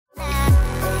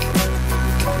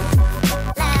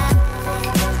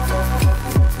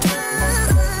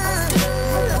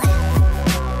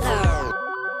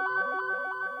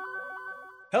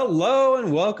Hello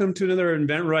and welcome to another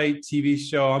InventRight TV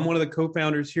show. I'm one of the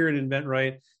co-founders here at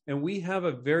InventRight, and we have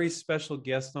a very special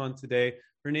guest on today.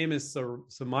 Her name is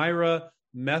Samira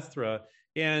Mehra,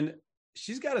 and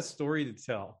she's got a story to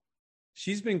tell.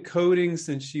 She's been coding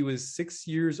since she was 6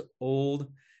 years old,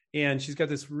 and she's got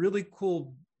this really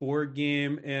cool board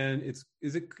game. And is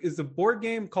the board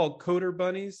game called Coder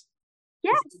Bunnies?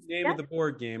 Yes. That's the name of the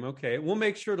board game. Okay, we'll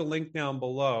make sure to link down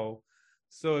below.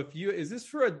 So is this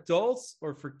for adults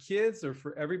or for kids or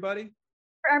for everybody?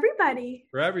 For everybody.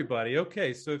 For everybody.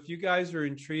 Okay. So if you guys are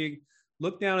intrigued,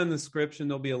 look down in the description.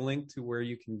 There'll be a link to where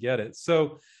you can get it.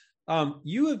 So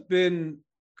you have been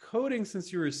coding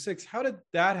since you were 6. How did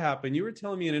that happen? You were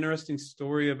telling me an interesting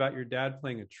story about your dad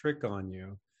playing a trick on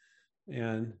you.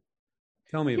 And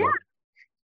tell me about it.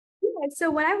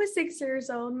 So when I was 6 years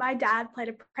old, my dad played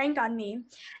a prank on me,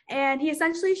 and he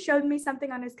essentially showed me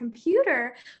something on his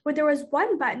computer where there was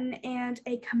one button and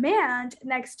a command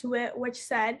next to it which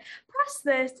said, "Press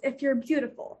this if you're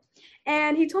beautiful."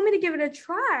 And he told me to give it a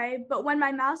try, but when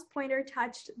my mouse pointer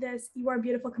touched this "You are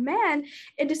beautiful" command,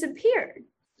 it disappeared.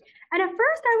 And at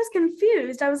first I was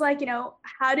confused. I was like,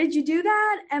 how did you do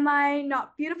that? Am I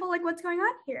not beautiful? Like, what's going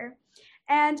on here?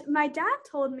 And my dad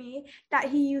told me that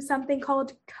he used something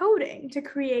called coding to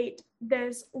create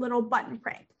this little button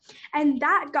prank. And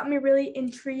that got me really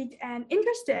intrigued and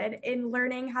interested in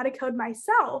learning how to code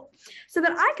myself so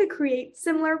that I could create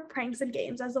similar pranks and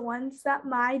games as the ones that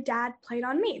my dad played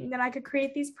on me. And then I could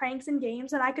create these pranks and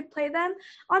games and I could play them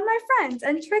on my friends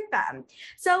and trick them.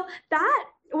 So that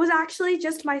was actually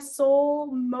just my sole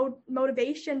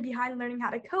motivation behind learning how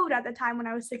to code at the time when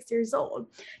I was 6 years old,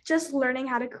 just learning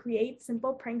how to create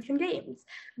simple pranks and games.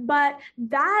 But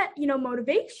that,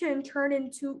 motivation turned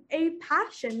into a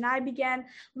passion. And I began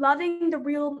loving the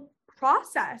real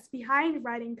process behind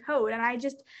writing code. And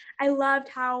I loved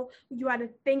how you had to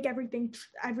think everything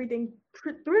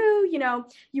through,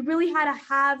 you really had to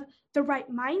have the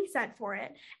right mindset for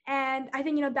it. And I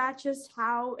think, that's just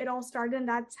how it all started. And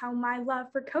that's how my love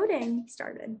for coding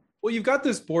started. Well, you've got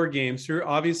this board game, so you're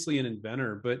obviously an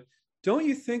inventor, but don't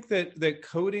you think that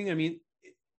coding,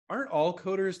 aren't all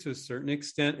coders to a certain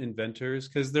extent inventors?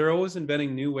 Because they're always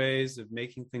inventing new ways of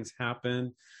making things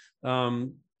happen.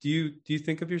 Do you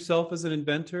think of yourself as an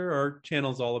inventor? Our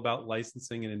channel's all about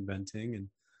licensing and inventing. And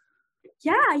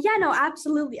Yeah, no,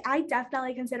 absolutely. I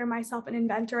definitely consider myself an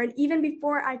inventor. And even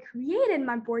before I created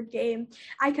my board game,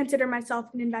 I consider myself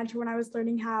an inventor when I was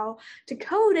learning how to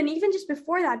code. And even just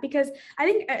before that, because I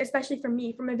think, especially for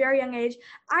me, from a very young age,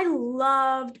 I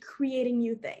loved creating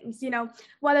new things,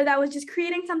 whether that was just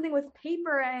creating something with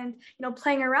paper and,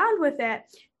 playing around with it,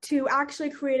 to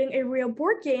actually creating a real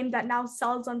board game that now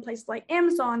sells on places like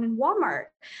Amazon and Walmart.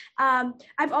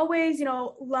 I've always,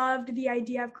 loved the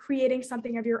idea of creating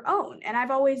something of your own. And I've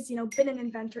always, been an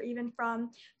inventor, even from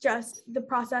just the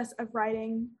process of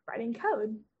writing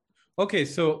code. okay,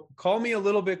 so call me a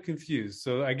little bit confused.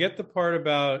 So I get the part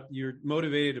about you're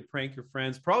motivated to prank your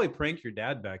friends, probably prank your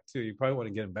dad back too. You probably want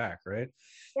to get him back, right?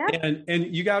 Yeah.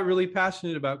 And you got really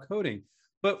passionate about coding.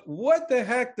 But what the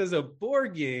heck does a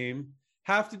board game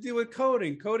have to do with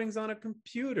coding? Coding's on a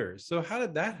computer. So how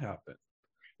did that happen?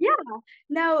 Yeah,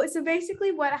 no. So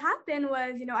basically what happened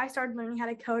was, I started learning how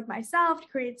to code myself to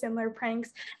create similar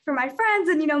pranks for my friends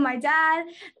and, my dad.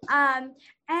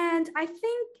 And I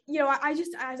think, I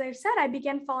just, as I've said, I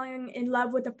began falling in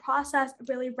love with the process of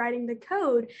really writing the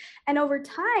code. And over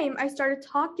time, I started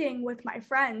talking with my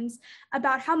friends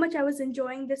about how much I was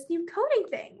enjoying this new coding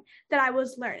thing that I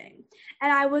was learning.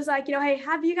 And I was like, hey,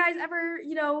 have you guys ever,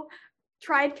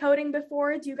 tried coding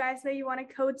before? Do you guys maybe want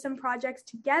to code some projects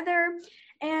together?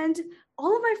 And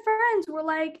all of my friends were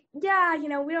like, yeah,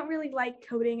 we don't really like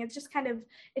coding. It's just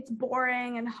it's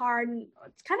boring and hard. And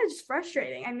it's kind of just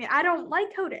frustrating. I don't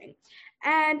like coding.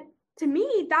 And to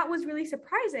me, that was really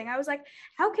surprising. I was like,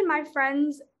 how can my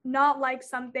friends not like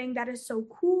something that is so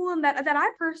cool and that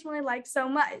I personally like so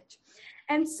much?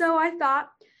 And so I thought,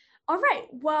 all right,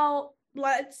 well,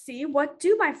 let's see, what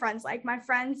do my friends like? My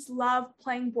friends love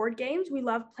playing board games. We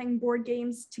love playing board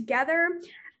games together.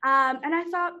 And I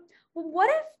thought, well, what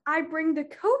if I bring the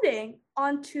coding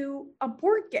onto a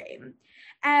board game?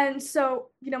 And so,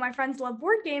 my friends love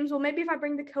board games. Well, maybe if I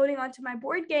bring the coding onto a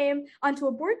board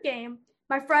game,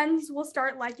 my friends will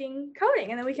start liking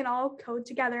coding, and then we can all code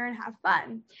together and have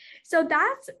fun. So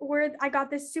that's where I got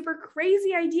this super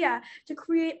crazy idea to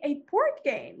create a board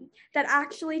game that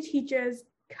actually teaches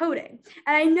coding.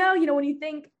 And I know, when you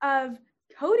think of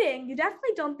coding, you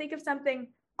definitely don't think of something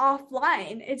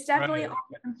offline. It's definitely Right. on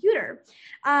the computer.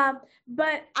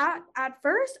 But at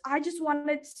first, I just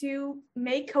wanted to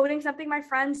make coding something my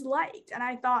friends liked. And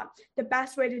I thought the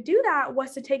best way to do that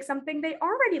was to take something they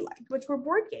already liked, which were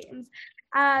board games,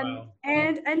 Wow.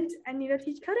 and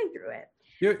teach coding through it.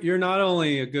 You're not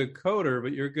only a good coder,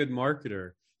 but you're a good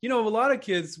marketer. You know, a lot of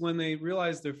kids, when they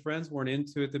realize their friends weren't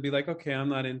into it, they'd be like, okay, I'm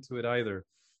not into it either.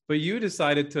 But you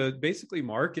decided to basically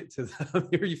market to them.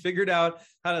 You figured out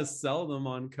how to sell them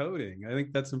on coding. I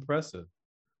think that's impressive.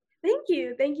 Thank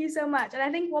you. Thank you so much. And I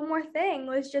think one more thing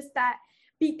was just that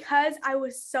because I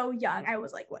was so young, I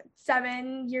was like, what,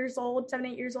 7 years old, 7,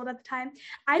 8 years old at the time.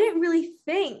 I didn't really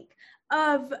think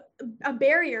of a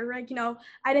barrier. Like,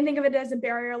 I didn't think of it as a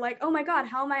barrier, like, oh my God,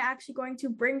 how am I actually going to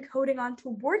bring coding onto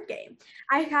a board game?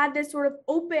 I had this sort of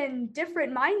open,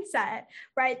 different mindset,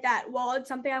 right? That, well, it's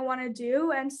something I want to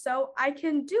do. And so I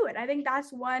can do it. I think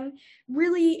that's one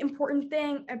really important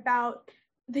thing about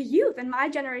the youth and my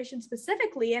generation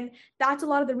specifically, and that's a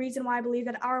lot of the reason why I believe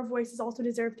that our voices also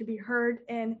deserve to be heard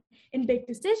in big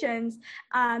decisions,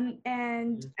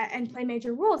 and play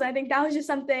major roles. I think that was just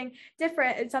something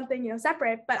different. It's something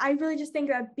separate, but I really just think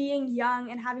that being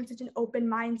young and having such an open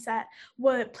mindset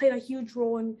would played a huge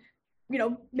role in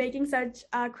making such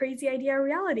a crazy idea a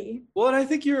reality. Well, and I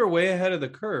think you were way ahead of the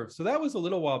curve. So that was a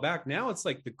little while back. Now it's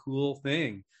like the cool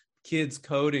thing. Kids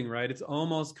coding, right? It's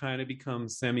almost kind of become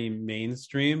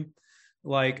semi-mainstream.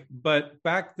 But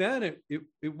back then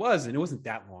it wasn't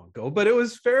that long ago, but it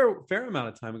was fair amount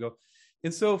of time ago.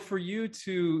 And so for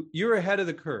you're ahead of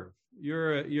the curve.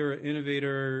 You're an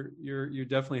innovator. You're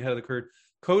definitely ahead of the curve.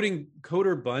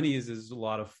 Coder bunnies is a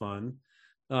lot of fun.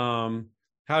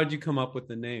 How did you come up with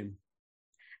the name?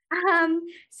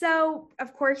 So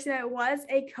of course, it was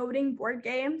a coding board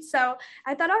game. So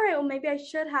I thought, all right, well, maybe I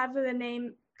should have the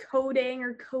name coding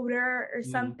or coder or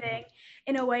something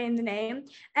in a way in the name.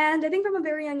 And I think from a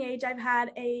very young age, I've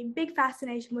had a big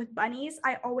fascination with bunnies.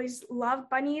 I always loved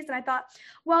bunnies. And I thought,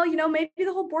 well, maybe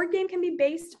the whole board game can be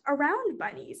based around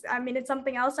bunnies. I mean, it's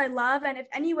something else I love. And if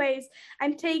anyways,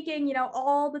 I'm taking,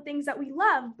 all the things that we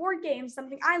love, board games,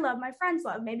 something I love, my friends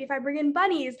love. Maybe if I bring in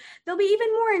bunnies, they'll be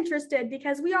even more interested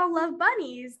because we all love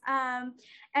bunnies.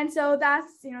 And so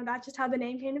that's just how the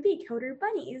name came to be, Coder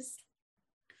Bunnies.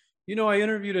 I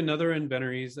interviewed another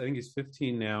inventor. I think he's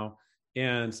 15 now,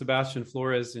 and Sebastian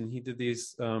Flores, and he did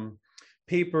these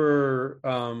paper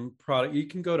product. You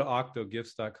can go to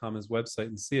octogifts.com, his website,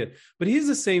 and see it. But he's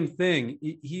the same thing.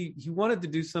 He wanted to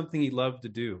do something he loved to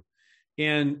do,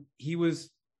 and he was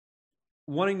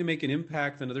wanting to make an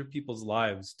impact on other people's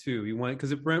lives too. He wanted,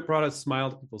 because it brought a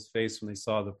smile to people's face when they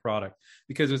saw the product,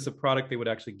 because it's a product they would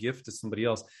actually gift to somebody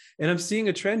else. And I'm seeing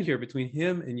a trend here between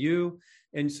him and you.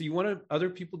 And so you wanted other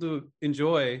people to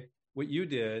enjoy what you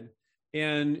did.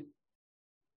 And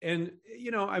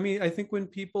I think when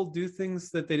people do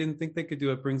things that they didn't think they could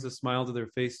do, it brings a smile to their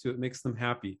face too. It makes them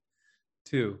happy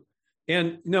too.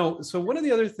 And so one of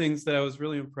the other things that I was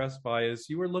really impressed by is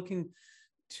you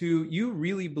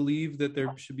really believe that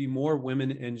there should be more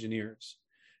women engineers.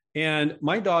 And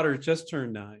my daughter just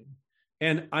turned 9,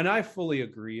 and I fully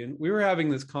agree. And we were having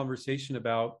this conversation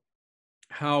about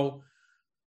how,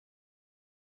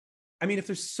 if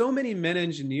there's so many men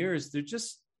engineers,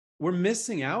 we're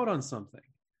missing out on something.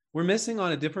 We're missing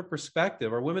on a different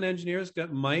perspective. Are women engineers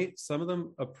some of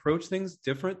them approach things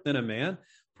different than a man?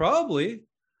 Probably.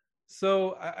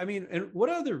 So, and what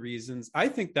other reasons? I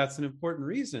think that's an important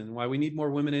reason why we need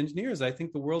more women engineers. I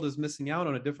think the world is missing out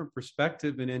on a different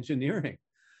perspective in engineering.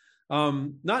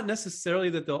 Not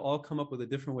necessarily that they'll all come up with a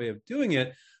different way of doing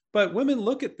it, but women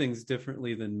look at things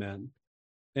differently than men.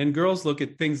 And girls look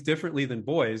at things differently than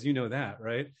boys. You know that,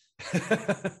 right?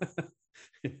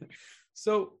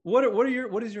 So what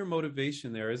is your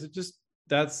motivation there? Is it just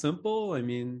that simple?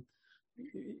 Yeah,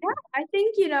 I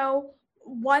think,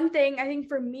 one thing, I think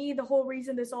for me, the whole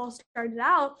reason this all started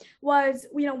out was,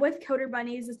 with Coder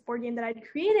Bunnies, this board game that I'd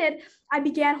created, I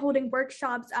began holding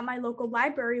workshops at my local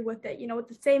library with it, with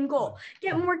the same goal: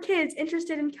 get more kids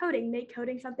interested in coding, make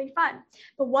coding something fun.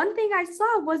 But one thing I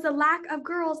saw was the lack of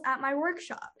girls at my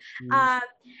workshop.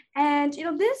 And,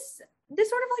 this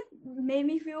sort of like made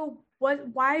me feel,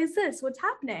 why is this? What's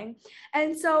happening?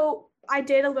 And so I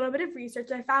did a little bit of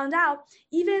research. I found out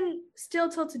even still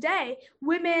till today,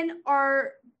 women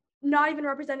are not even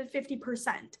represented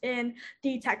 50% in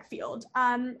the tech field.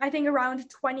 I think around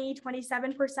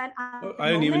 27%. I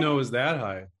didn't even know it was that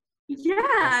high.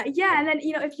 Yeah. And then,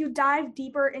 if you dive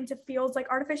deeper into fields like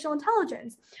artificial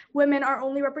intelligence, women are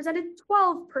only represented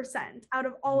 12% out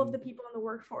of all of the people in the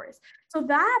workforce. So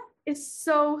that is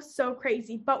so, so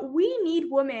crazy. But we need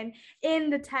women in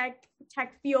the tech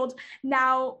field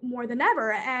now more than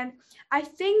ever. And I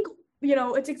think,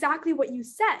 it's exactly what you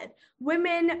said.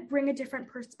 Women bring a different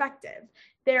perspective.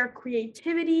 Their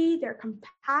creativity, their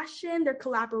compassion, their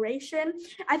collaboration.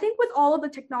 I think with all of the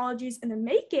technologies in the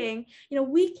making,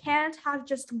 we can't have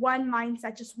just one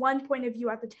mindset, just one point of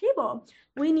view at the table.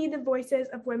 We need the voices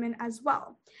of women as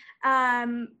well.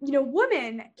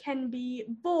 Women can be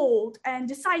bold and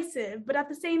decisive, but at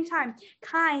the same time,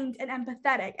 kind and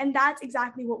empathetic. And that's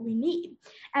exactly what we need.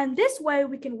 And this way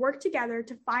we can work together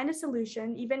to find a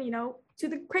solution, even, to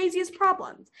the craziest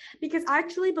problems, because I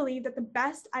actually believe that the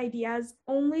best ideas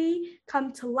only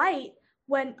come to light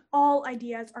when all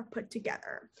ideas are put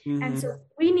together. And so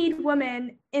we need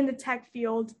women in the tech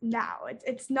field now.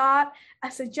 It's not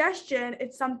a suggestion,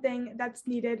 it's something that's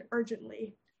needed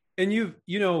urgently. And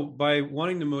by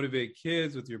wanting to motivate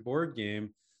kids with your board game,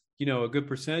 a good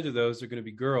percentage of those are going to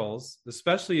be girls,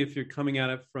 especially if you're coming at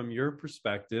it from your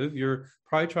perspective. You're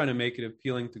probably trying to make it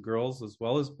appealing to girls as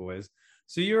well as boys.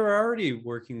 So you're already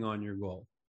working on your goal.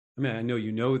 I mean, I know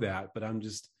you know that, but I'm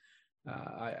just,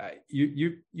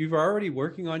 you've already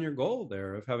working on your goal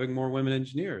there of having more women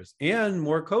engineers and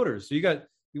more coders. So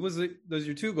those are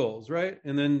your two goals, right?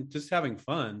 And then just having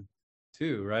fun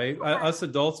too, right? Yeah. Us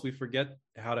adults, we forget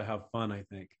how to have fun, I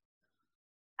think.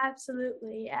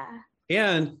 Absolutely, yeah.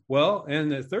 And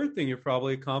the third thing you're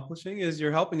probably accomplishing is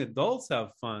you're helping adults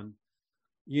have fun,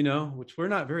 which we're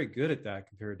not very good at that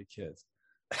compared to kids.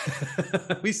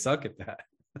 We suck at that.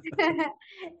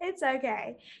 It's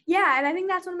okay. Yeah, and I think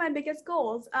that's one of my biggest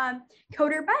goals.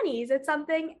 Coder bunnies, it's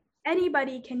something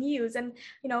anybody can use. And,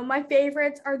 my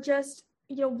favorites are just,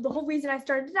 the whole reason I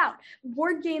started out.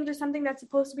 Board games are something that's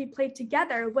supposed to be played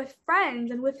together with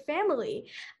friends and with family.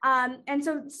 And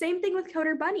so same thing with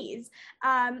Coder Bunnies.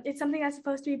 It's something that's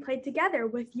supposed to be played together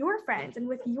with your friends and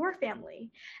with your family.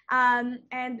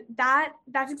 And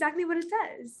that's exactly what it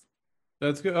says.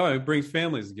 That's good. Oh, it brings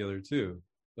families together too.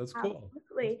 That's cool.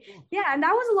 Absolutely. That's cool. Yeah, and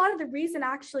that was a lot of the reason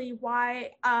actually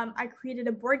why I created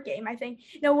a board game. I think,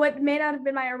 what may not have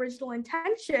been my original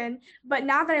intention, but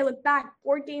now that I look back,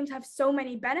 board games have so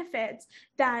many benefits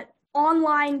that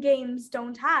online games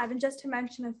don't have. And just to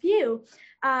mention a few,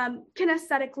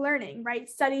 kinesthetic learning, right?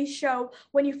 Studies show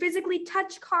when you physically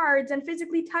touch cards and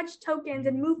physically touch tokens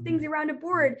and move things around a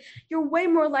board, you're way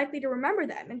more likely to remember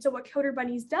them. And so what Coder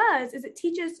Bunnies does is it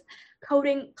teaches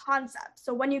coding concepts.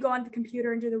 So when you go on the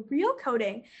computer and do the real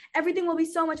coding, everything will be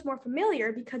so much more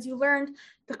familiar because you learned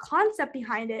the concept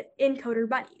behind it in Coder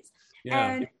Bunnies. Yeah.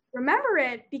 And remember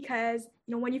it because,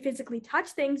 when you physically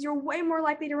touch things, you're way more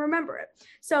likely to remember it.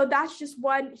 So that's just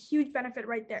one huge benefit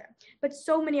right there. But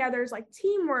so many others like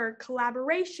teamwork,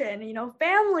 collaboration,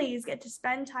 families get to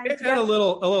spend time together. And a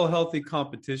little healthy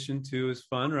competition too is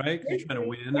fun, right? Because you're trying to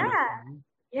win.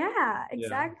 Yeah,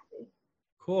 exactly. Yeah.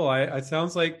 Cool. It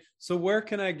sounds like, so where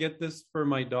can I get this for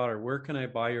my daughter? Where can I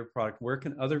buy your product? Where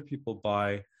can other people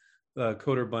buy the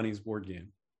Coder Bunnies board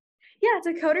game? Yeah,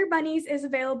 so Coder Bunnies is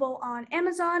available on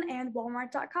Amazon and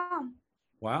Walmart.com.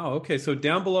 Wow. Okay. So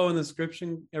down below in the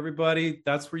description, everybody,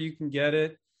 that's where you can get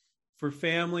it for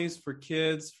families, for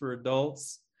kids, for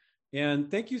adults.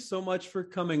 And thank you so much for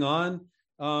coming on.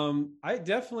 I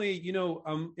definitely,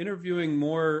 I'm interviewing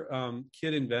more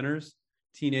kid inventors,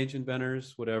 teenage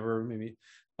inventors, whatever, maybe.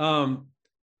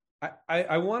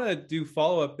 I want to do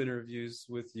follow-up interviews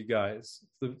with you guys,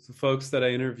 the folks that I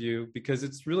interview, because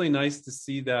it's really nice to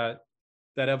see that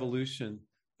evolution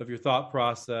of your thought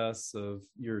process, of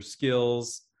your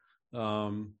skills,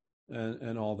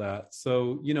 and all that.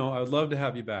 So, I would love to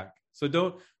have you back.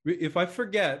 So if I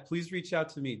forget, please reach out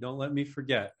to me. Don't let me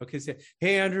forget. Okay. Say,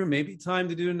 hey, Andrew, maybe time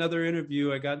to do another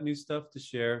interview. I got new stuff to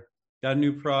share, got a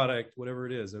new product, whatever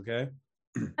it is. Okay.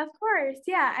 Of course.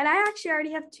 Yeah. And I actually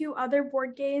already have 2 other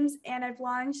board games, and I've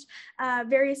launched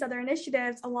various other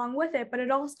initiatives along with it, but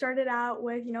it all started out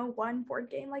with, one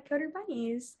board game like Coder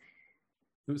Bunnies.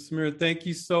 Samira, thank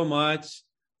you so much.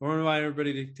 I want to invite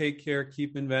everybody to take care,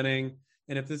 keep inventing.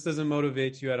 And if this doesn't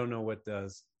motivate you, I don't know what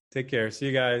does. Take care. See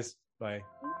you guys. Bye.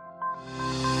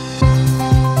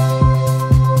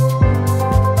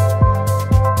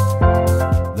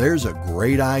 There's a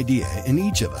great idea in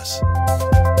each of us.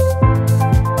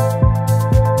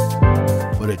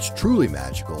 But it's truly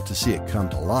magical to see it come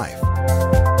to life.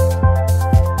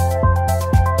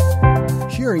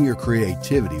 Sharing your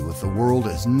creativity with the world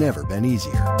has never been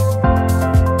easier.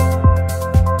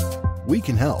 We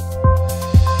can help.